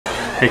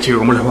Hey chicos,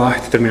 ¿cómo les va?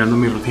 Estoy terminando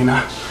mi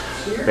rutina.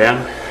 Vean.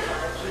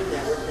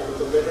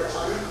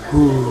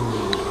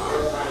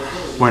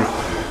 Bueno,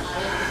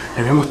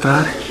 les voy a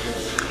mostrar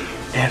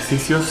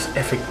ejercicios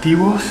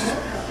efectivos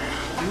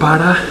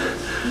para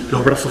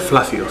los brazos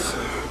flácidos.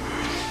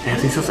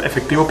 Ejercicios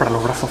efectivos para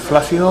los brazos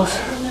flácidos.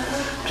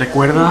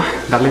 Recuerda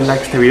darle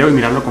like a este video y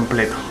mirarlo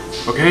completo,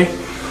 ¿ok?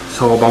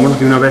 So, vámonos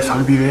de una vez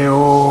al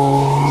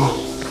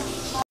video.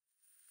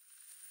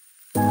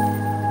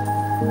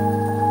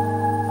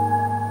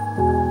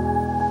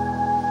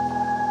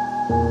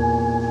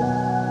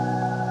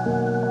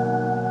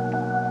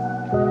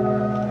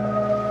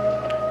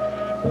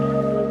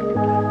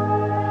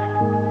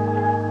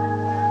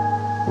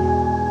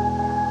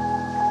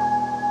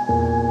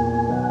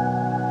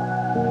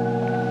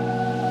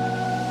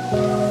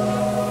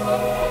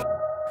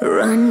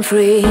 Run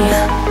free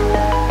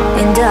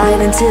and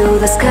dive into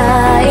the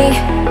sky.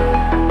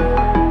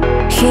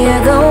 Hear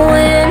the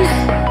wind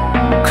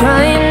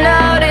crying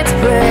out its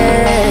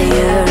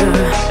prayer.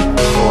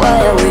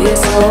 Why are we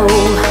so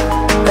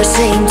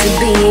ashamed to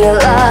be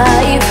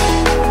alive?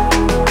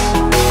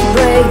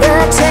 Break the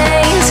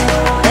chains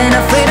and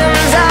our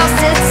freedom's ours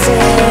to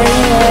take.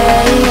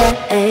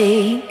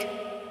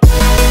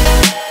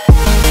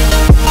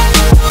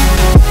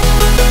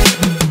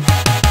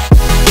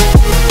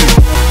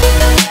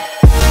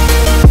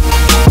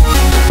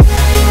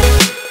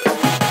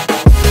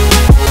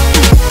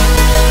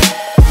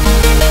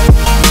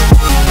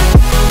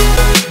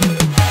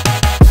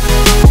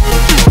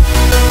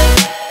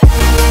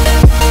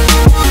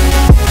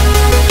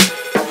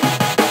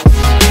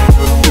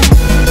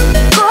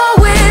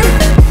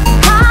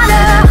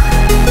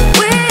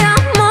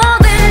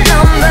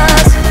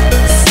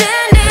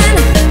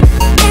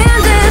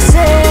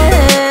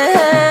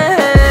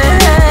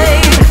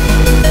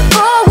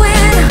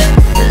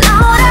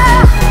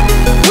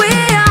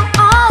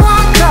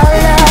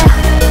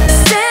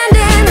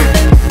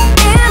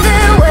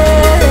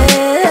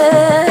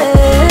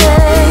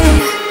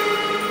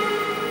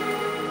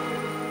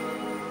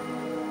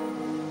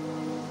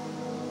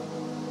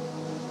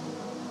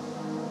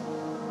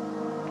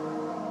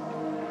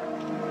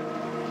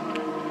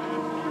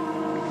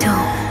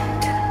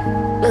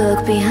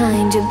 Look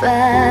behind your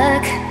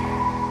back.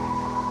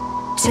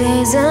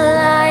 Chase a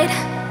light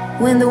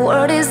when the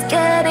world is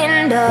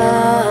getting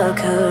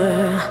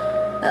darker.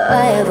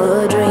 I have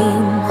a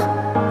dream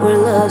where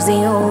love's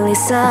the only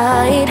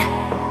side.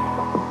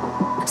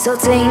 So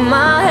take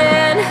my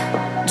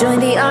hand, join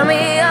the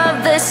army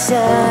of the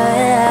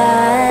side.